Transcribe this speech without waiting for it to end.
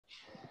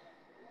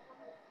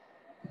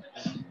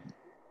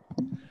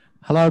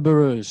Hello,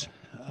 Behrouz.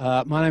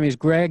 My name is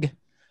Greg.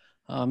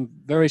 I'm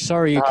very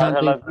sorry you Hi, can't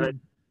be. hello, Greg.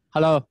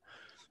 Hello.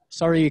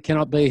 Sorry you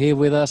cannot be here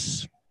with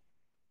us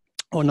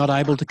or not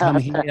able to come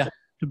here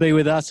to be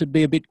with us. It'd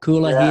be a bit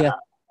cooler Yeah, here.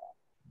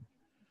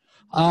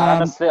 Um,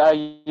 honestly,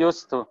 I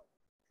used to.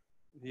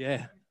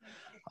 yeah.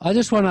 I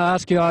just want to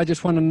ask you, I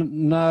just want to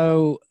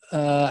know,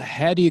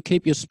 how do you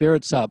keep your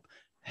spirits up?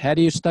 How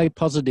do you stay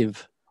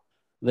positive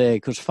there?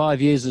 Because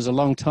 5 years is a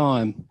long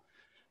time.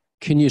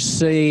 Can you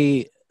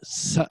see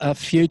a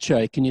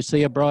future? Can you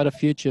see a brighter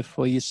future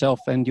for yourself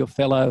and your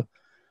fellow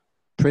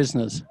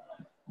prisoners?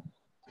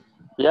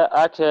 Yeah,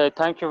 actually,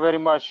 thank you very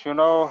much.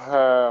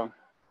 Uh,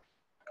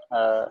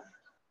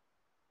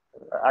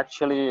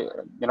 actually,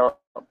 you know,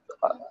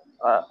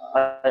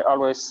 I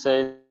always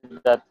say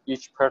that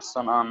each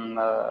person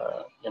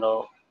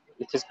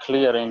it is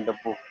clear in the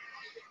book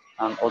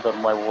and other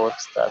my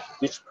works that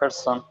each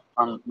person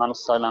on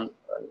Manus Island,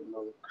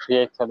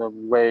 created a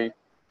way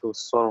to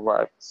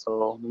survive.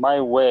 So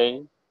my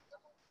way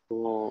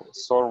to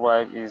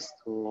survive is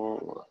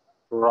to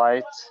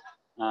write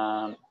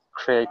and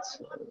create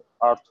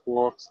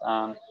artworks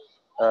and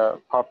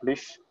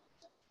publish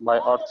my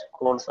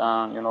articles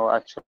and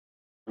actually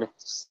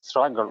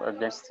struggle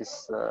against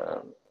this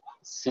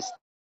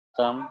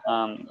system,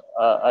 and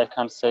I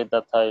can say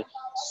that I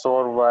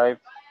survive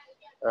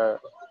uh,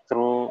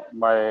 through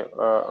my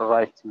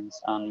writings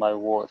and my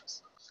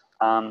works.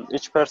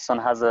 Each person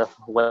has a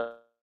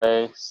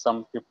way.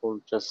 Some people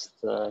just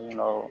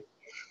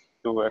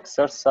do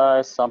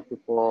exercise. Some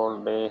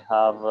people they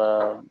have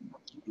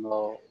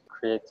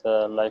create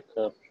like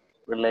a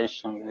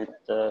relation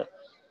with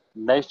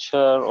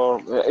nature,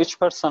 or each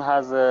person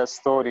has a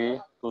story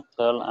to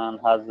tell and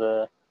has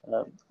a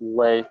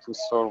way to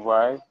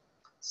survive.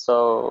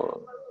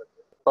 So,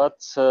 but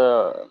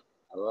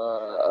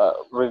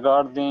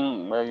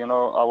regarding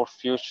our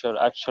future,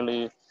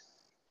 actually,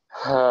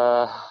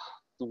 uh,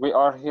 we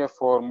are here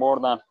for more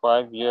than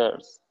 5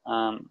 years,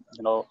 and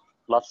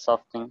lots of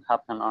things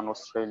happen on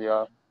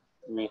Australia.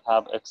 We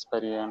have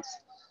experienced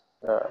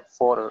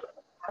four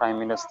prime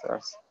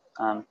ministers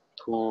and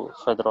two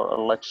federal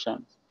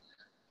elections,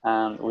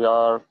 and we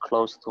are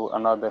close to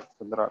another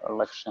federal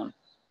election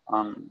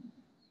on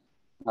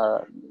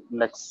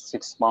next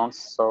 6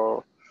 months.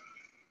 So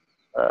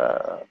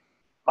uh,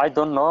 I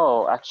don't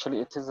know. Actually,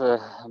 it is a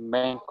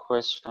main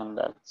question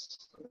that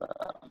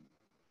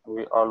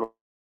we always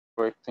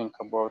think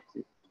about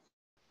it,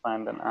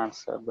 find an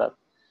answer that,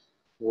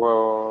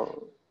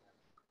 well,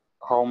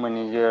 how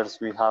many years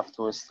we have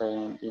to stay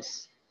in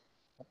this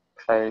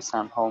place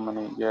and how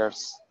many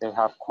years they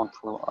have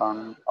control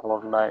on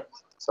our lives.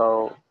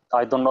 So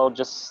I don't know,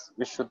 just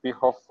we should be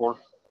hopeful.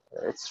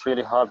 It's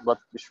really hard, but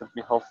we should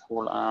be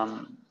hopeful.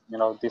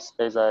 These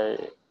days I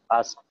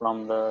ask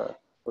from the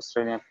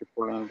Australian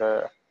people in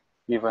the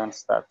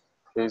events that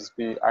please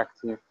be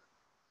active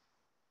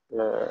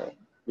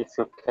if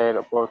you care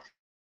about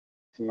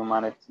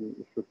humanity,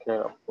 if you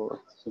care about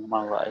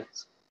human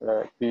rights.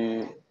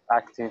 Be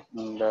active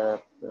in the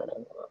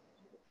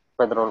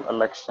federal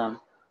election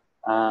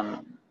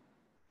and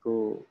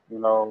to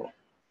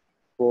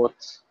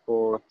vote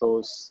for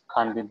those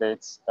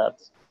candidates that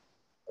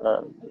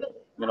uh,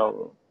 you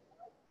know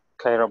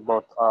care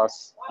about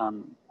us,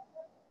 and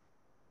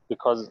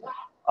because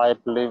I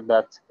believe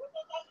that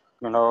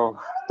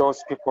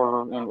those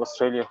people in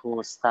Australia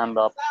who stand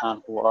up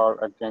and who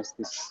are against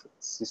this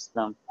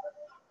system,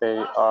 they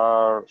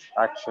are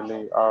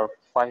actually are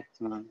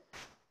fighting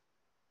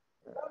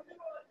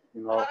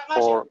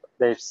for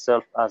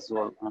themselves as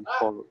well, and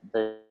for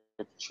their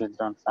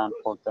children and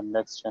for the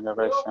next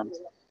generation.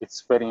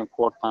 It's very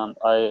important.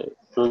 I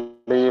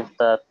believe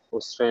that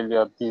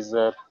Australia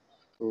deserves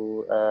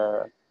to,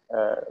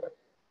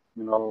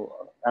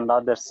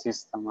 another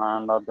system,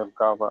 another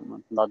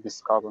government, not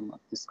this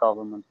government. This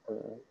government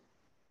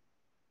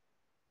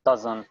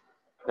doesn't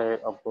care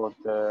about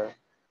the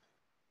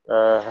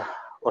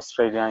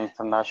Australian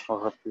international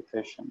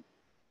reputation.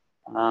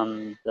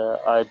 And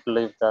I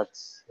believe that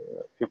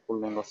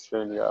people in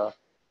Australia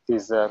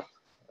deserve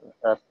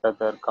a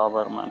better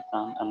government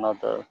and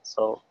another.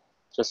 So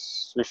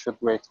just we should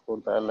wait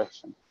for the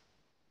election.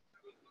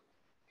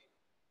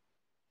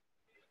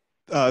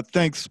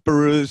 Thanks,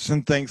 Behrouz,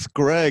 and thanks,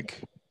 Greg.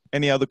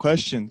 Any other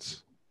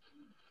questions?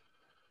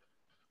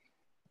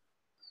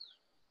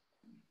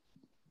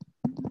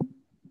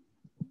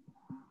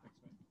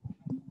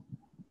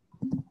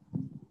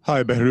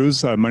 Hi,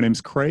 Behrouz. My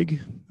name's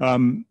Craig.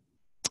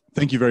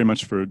 Thank you very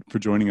much for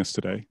joining us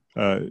today.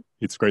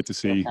 It's great to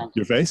see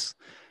your face.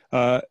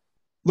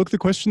 Look, the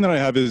question that I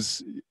have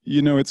is,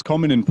 it's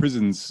common in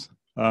prisons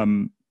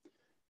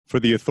for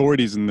the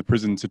authorities in the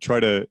prison to try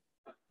to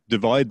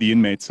divide the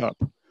inmates up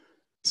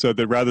so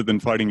that rather than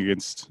fighting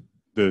against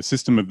the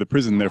system of the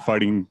prison, they're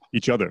fighting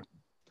each other.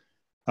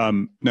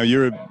 Now,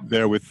 you're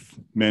there with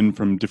men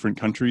from different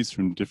countries,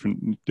 from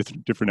different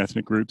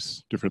ethnic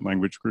groups, different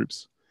language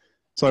groups.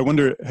 So I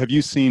wonder, have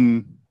you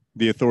seen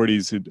the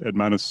authorities at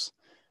Manus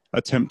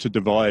attempt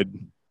to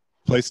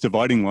place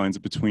dividing lines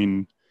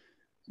between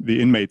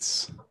the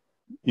inmates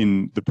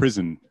in the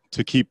prison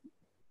to keep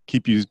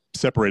you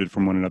separated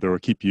from one another, or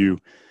keep you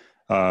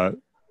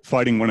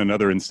fighting one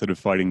another instead of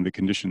fighting the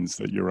conditions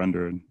that you're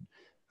under? And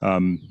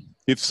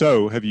if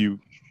so, have you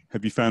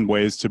found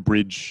ways to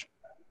bridge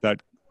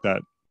that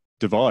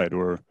divide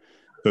or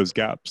those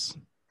gaps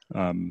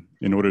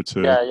in order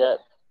to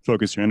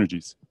focus your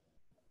energies?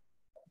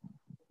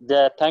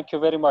 Yeah, thank you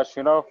very much.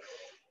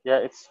 Yeah,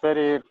 it's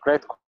very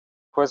great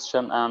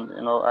question, and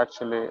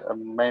actually a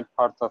main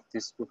part of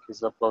this book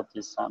is about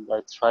this, and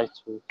I try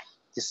to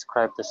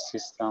describe the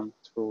system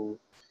through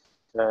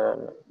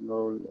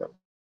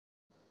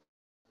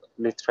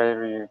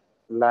literary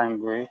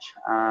language.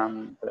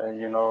 And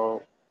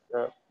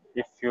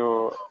if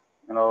you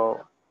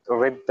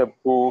read the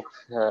book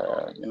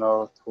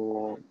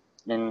to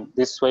in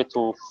this way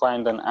to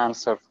find an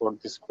answer for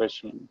this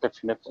question,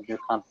 definitely you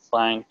can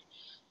find,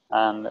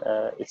 and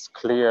it's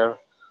clear.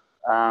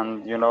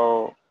 And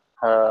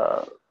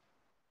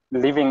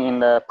living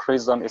in a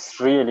prison is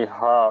really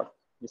hard.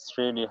 It's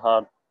really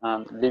hard,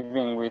 and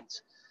living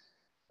with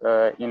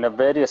in a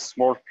very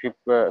small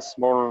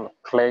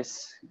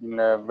place, in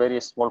a very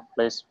small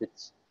place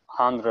with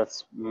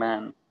hundreds of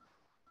men,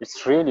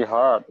 it's really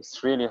hard.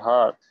 It's really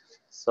hard.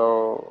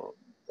 So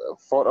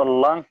for a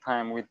long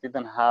time we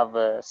didn't have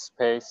a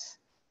space,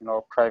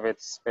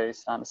 private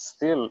space, and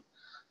still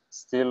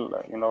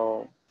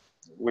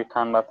we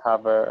cannot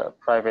have a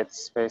private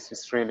space.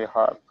 It's really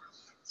hard.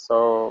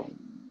 So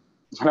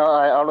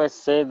I always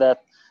say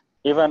that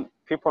even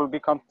people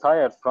become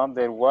tired from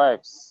their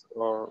wives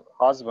or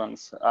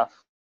husbands.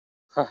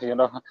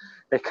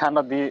 They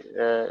cannot be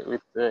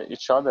with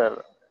each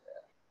other,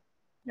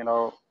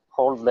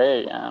 whole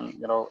day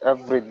and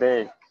every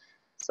day.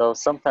 So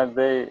sometimes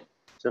they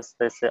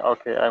say,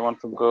 okay, I want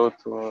to go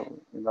to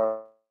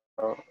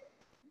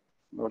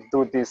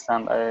do this,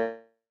 and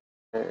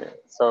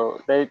so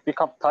they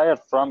become tired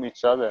from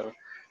each other.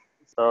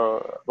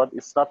 So, but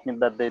it's not mean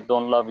that they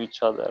don't love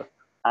each other.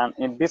 And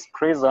in this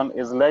prison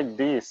is like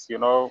this,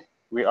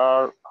 we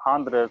are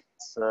hundreds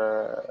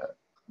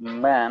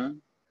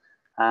men,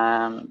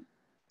 and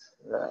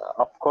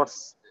of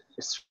course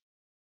it's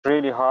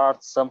really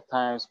hard.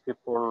 Sometimes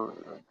people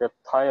get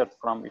tired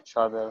from each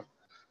other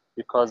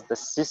because the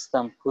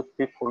system put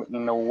people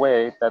in a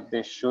way that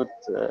they should,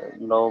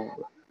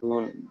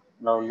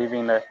 live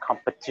in a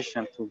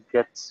competition to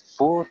get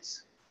food,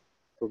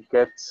 to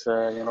get,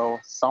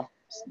 some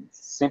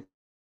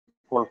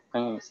simple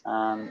things,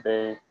 and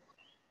they,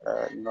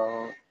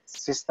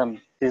 system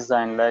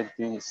design like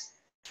this,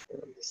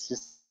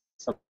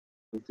 system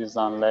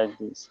design like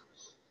this,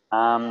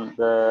 and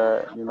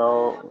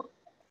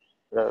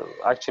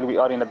actually we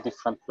are in a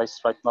different place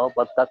right now.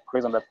 But that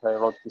prison that I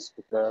wrote this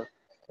book there,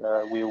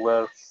 we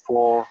were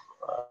 4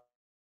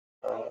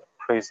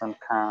 prison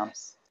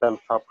camps,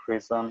 Delta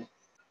prison.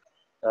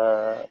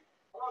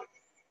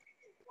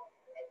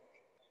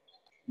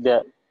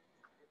 Yeah,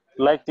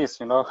 like this,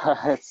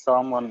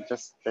 someone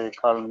just they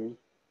call me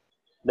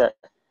that.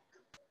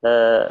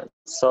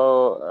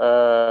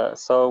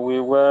 So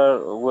we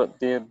were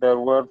there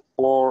were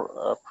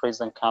 4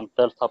 prison camp,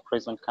 Delta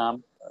prison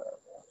camp,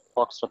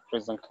 Foxtrot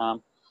prison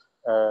camp,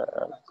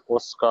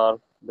 Oscar,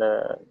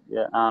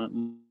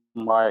 and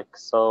Mike.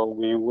 So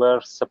we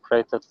were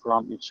separated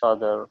from each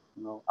other.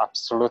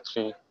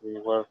 Absolutely, we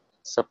were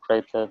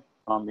separated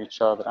from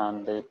each other,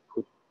 and they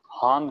put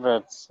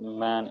hundreds of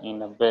men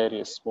in a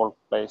very small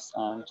place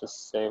and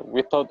just say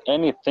without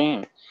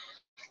anything.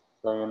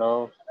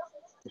 So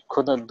we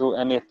couldn't do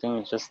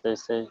anything. Just they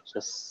say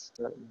just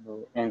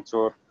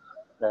endure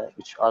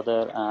each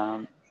other,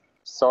 and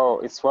so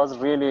it was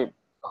really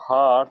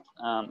hard.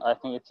 And I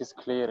think it is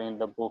clear in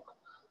the book.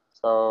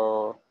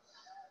 So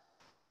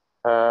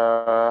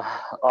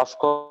of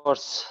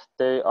course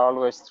they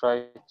always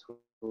try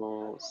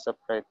to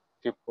separate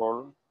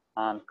people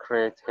and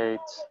create hate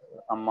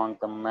among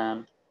the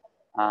men,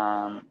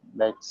 and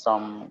like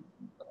some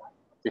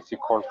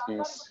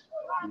difficulties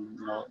in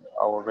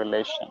our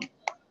relation.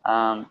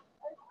 And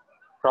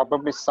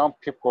probably some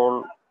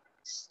people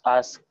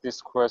ask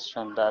this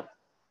question, that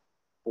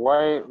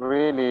why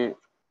really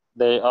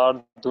they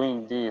are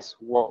doing this,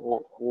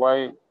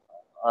 why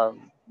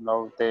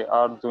they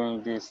are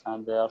doing this,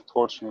 and they are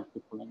torturing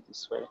people in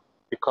this way,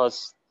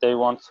 because they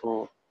want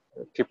to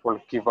people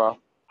give up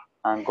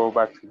and go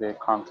back to their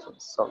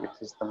countries. So it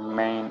is the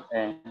main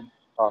aim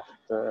of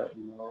the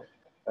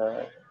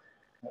uh,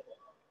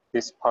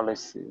 this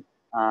policy.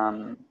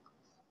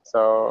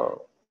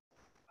 So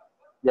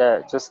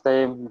yeah, just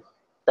they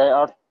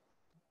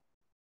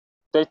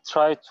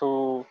try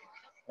to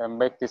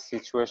make this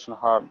situation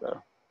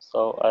harder.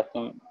 So I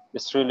think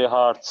it's really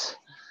hard.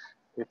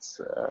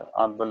 It's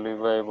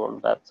unbelievable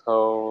that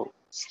how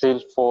still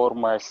for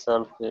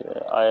myself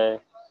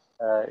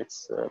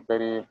it's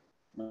very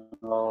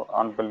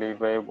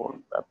unbelievable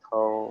that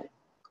how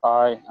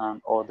I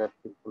and other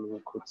people we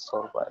could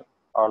survive,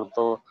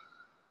 although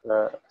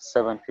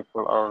 7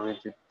 people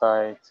already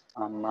died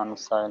on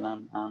Manus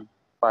Island, and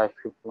 5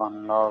 people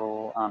on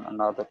Nauru, and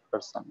another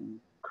person in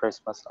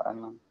Christmas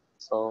Island.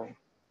 So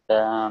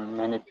there are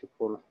many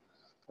people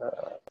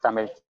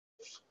damaged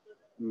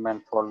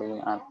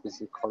mentally and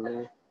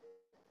physically.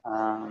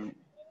 And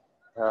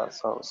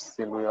so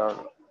still we are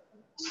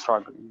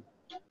struggling.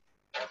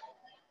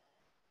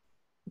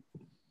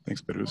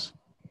 Thanks, Behrouz.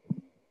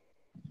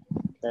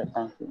 Yeah,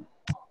 thank you.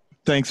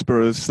 Thanks,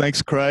 Behrouz.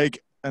 Thanks, Craig.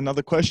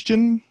 Another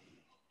question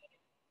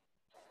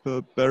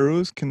for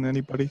Behrouz? Can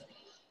anybody?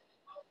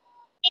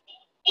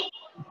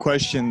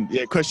 Question.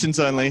 Yeah, questions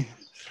only.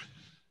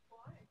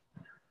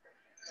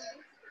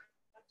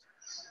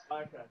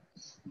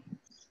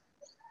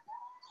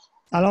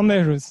 Salam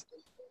Behrouz.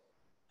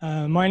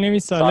 My name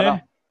is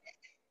Saleh.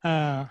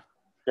 Yeah.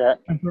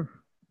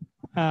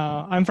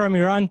 I'm from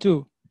Iran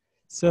too.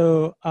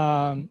 So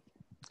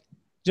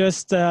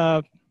just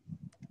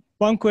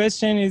one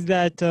question is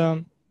that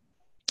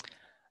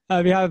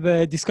we have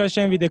a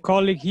discussion with a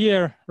colleague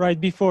here right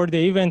before the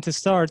event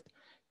start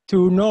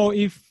to know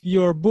if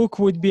your book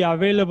would be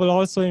available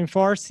also in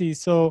Farsi.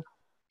 So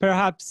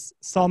perhaps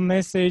some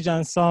message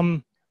and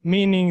some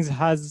meanings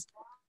has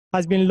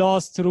been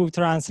lost through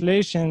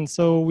translation,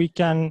 so we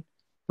can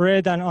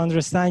read and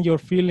understand your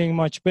feeling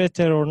much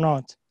better or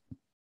not.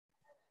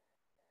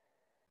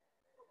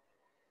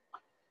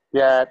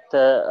 Yeah,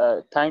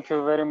 thank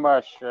you very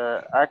much.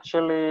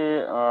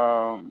 Actually,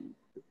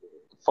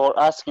 for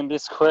asking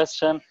this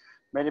question,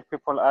 many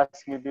people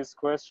ask me this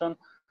question.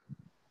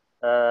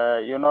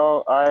 You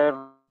know, I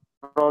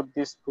wrote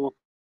this book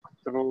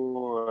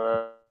through,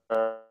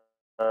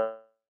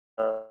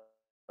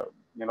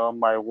 you know,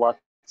 my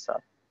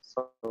WhatsApp.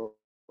 So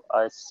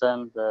I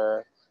send,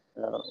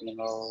 you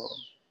know,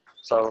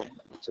 so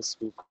just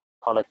we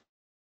call it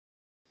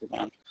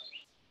and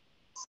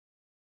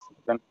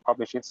then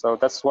publish it. So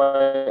that's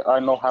why I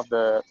now have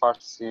the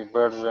Farsi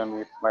version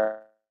with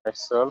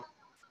myself.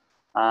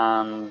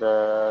 And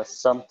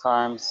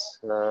sometimes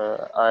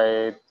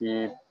I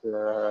did,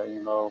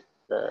 you know,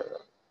 the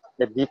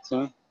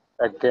editing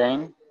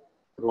again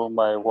through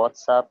my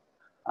WhatsApp.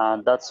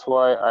 And that's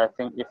why I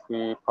think if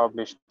we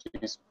publish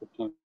this book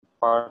in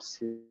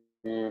Farsi,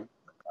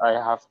 I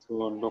have to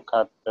look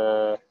at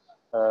the,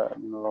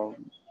 you know,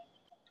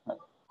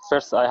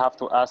 first I have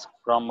to ask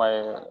from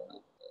my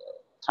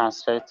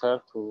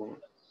translator to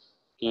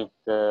give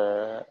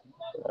the,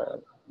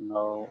 you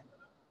know,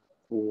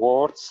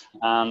 words,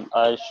 and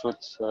I should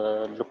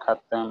look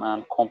at them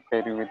and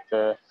compare it with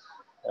the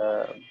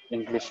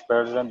English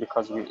version,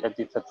 because we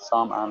edited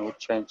some and we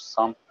changed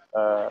some.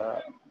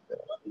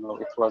 You know,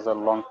 it was a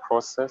long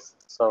process.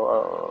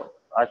 So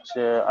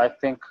actually, I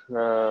think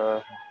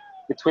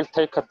it will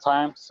take a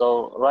time.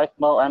 So right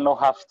now, I don't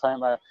have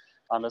time.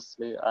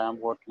 Honestly, I am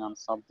working on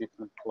some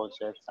different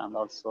projects, and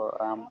also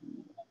I'm,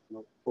 you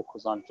know,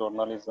 focused on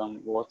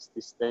journalism works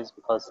these days,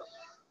 because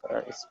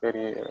it's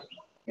very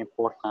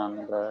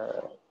important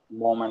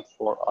moment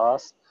for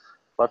us.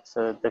 But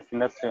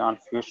definitely on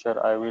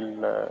future, I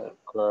will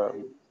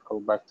go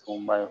back to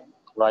my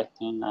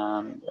writing,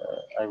 and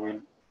I will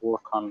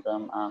work on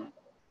them and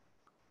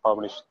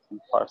publish it in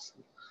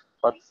Farsi.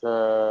 But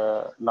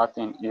not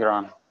in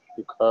Iran,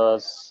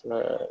 because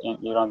in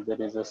Iran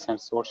there is a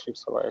censorship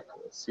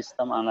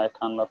system, and I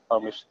cannot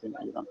publish it in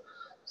Iran.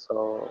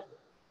 So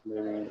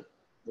maybe,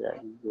 yeah,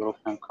 in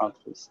European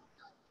countries.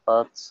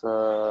 But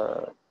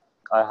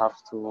I have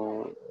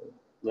to,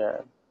 yeah,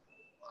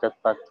 get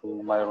back to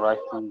my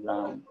writing,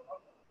 and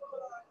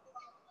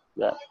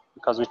yeah,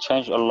 because we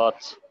changed a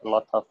lot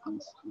of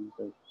things in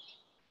the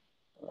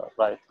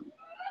writing.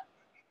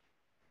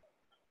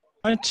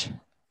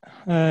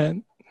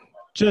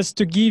 Just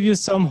to give you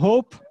some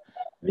hope,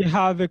 we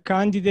have a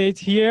candidate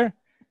here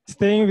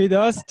staying with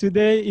us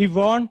today,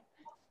 Yvonne.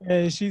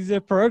 She's a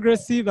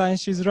progressive and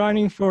she's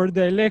running for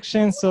the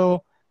election,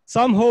 so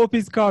some hope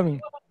is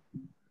coming.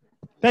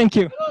 Thank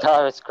you.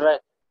 Oh, it's great.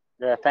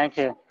 Yeah, thank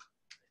you.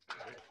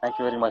 Thank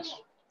you very much.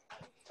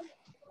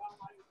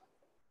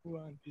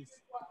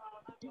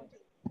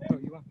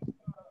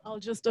 I'll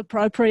just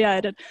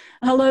appropriate it.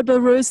 Hello,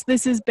 Behrouz.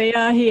 This is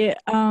Bea here.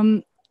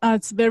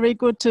 It's very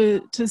good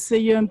to see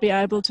you and be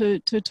able to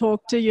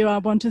talk to you. I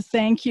want to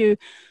thank you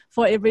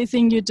for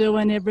everything you do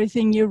and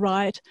everything you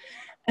write.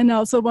 And I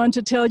also want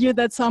to tell you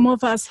that some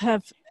of us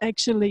have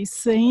actually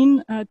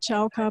seen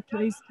Chalka.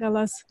 Please tell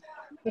us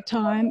the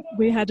time.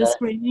 We had a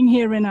screening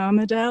here in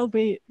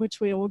Armidale, which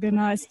we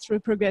organized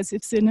through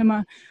Progressive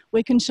Cinema.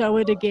 We can show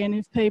it again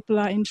if people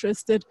are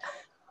interested.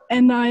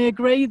 And I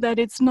agree that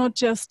it's not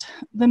just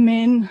the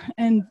men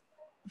and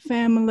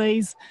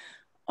families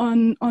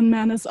on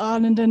Manus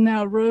Island and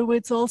Nauru.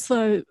 It's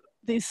also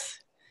this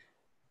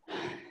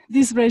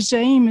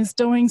regime is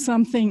doing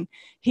something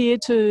here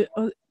to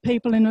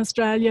people in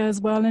Australia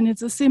as well, and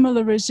it's a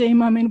similar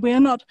regime. I mean, we're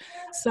not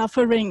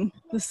suffering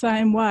the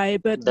same way,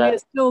 but we're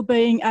still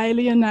being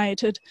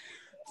alienated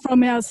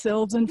from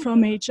ourselves and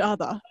from each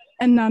other.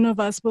 And none of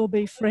us will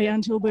be free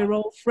until we're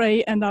all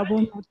free, and I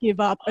will not give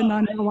up, and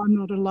I know I'm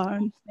not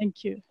alone.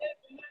 Thank you.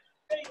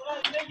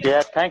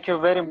 Yeah, thank you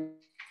very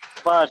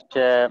much.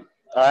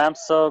 I am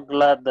so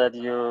glad that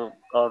you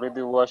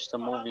already watched the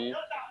movie.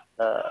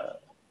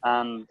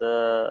 And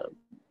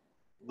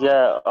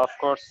yeah, of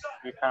course,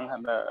 we can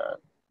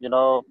you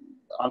know,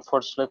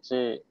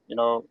 unfortunately, you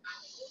know,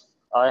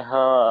 I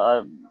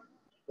heard,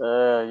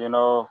 you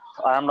know,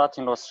 I am not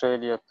in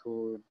Australia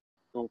to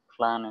do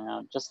planning.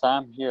 I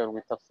am here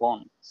with a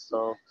phone.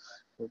 So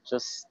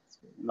just,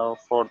 you know,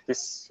 for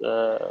this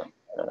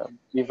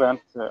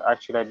event,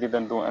 actually, I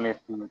didn't do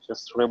anything.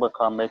 Just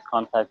Rebecca made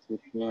contact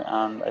with me,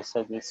 and I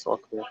said it's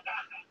okay,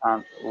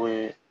 and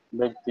we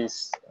make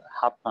this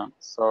happen.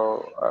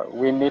 So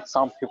we need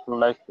some people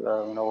like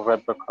you know,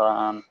 Rebecca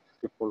and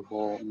people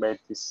who made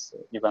this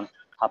event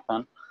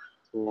happen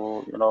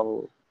to, you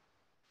know,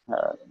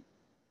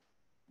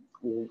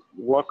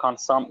 work on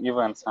some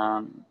events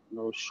and, you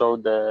know, show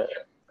the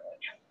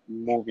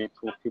movie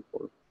to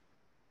people.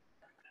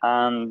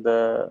 And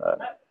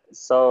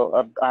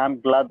so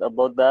I'm glad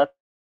about that.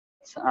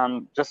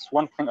 And just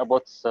one thing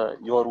about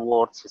your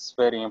words is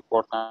very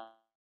important.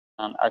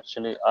 And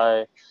actually,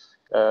 I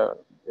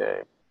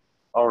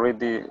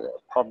already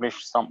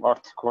published some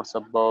articles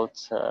about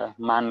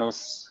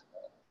Manus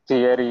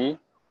theory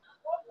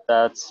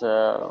that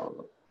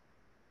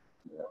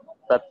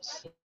that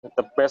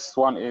the best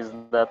one is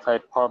that I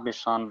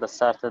published on the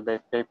Saturday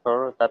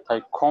paper, that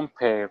I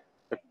compared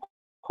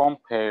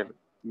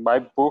my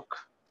book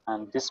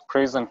and this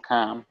prison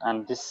camp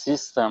and this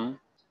system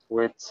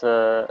with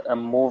a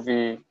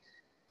movie,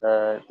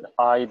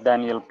 I,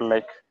 Daniel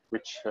Blake,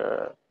 which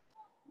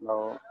you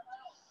know,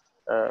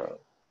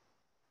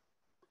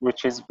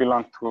 which is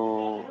belong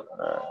to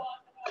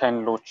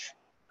Ken Loach,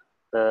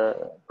 the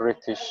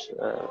British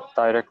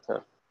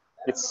director.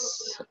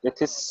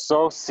 It is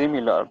so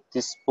similar,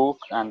 this book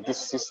and this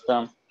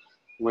system,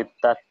 with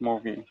that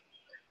movie.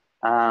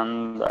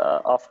 And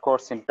of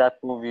course, in that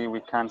movie,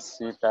 we can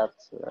see that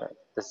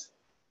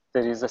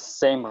there is a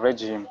same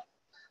regime.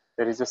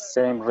 There is a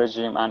same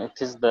regime, and it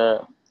is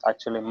the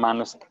actually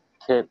Manus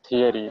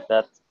theory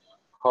that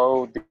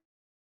how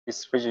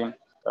this regime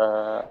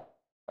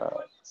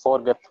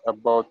forget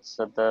about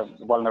the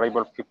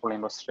vulnerable people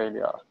in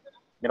Australia.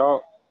 You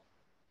know,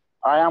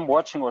 I am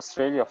watching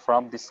Australia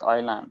from this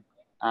island,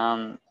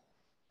 and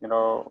you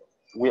know,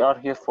 we are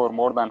here for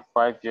more than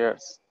 5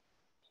 years.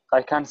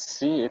 I can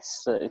see it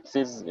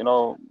is, you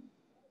know,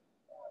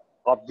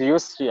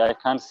 obviously I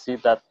can see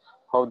that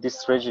how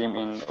this regime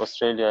in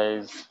Australia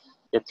is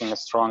getting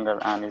stronger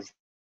and is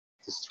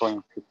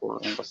destroying people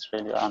in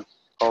Australia, and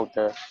how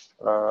the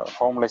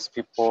homeless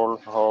people,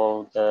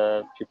 how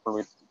the people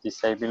with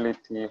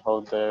disability,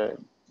 how the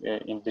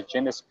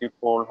indigenous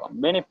people,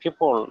 many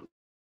people,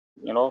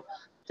 you know,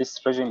 this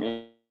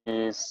regime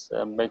is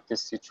make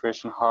this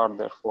situation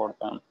harder for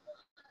them.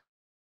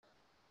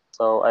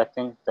 So I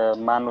think the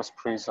Manus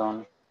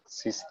Prison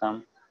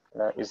system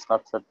is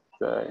not a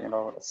you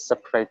know,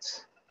 separate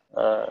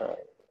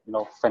you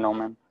know,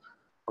 phenomenon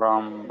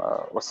from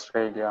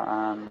Australia,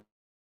 and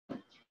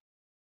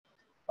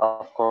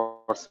of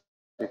course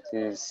it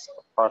is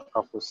part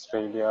of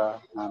Australia,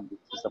 and it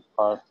is a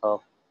part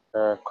of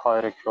the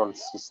curricular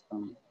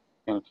system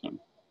thinking.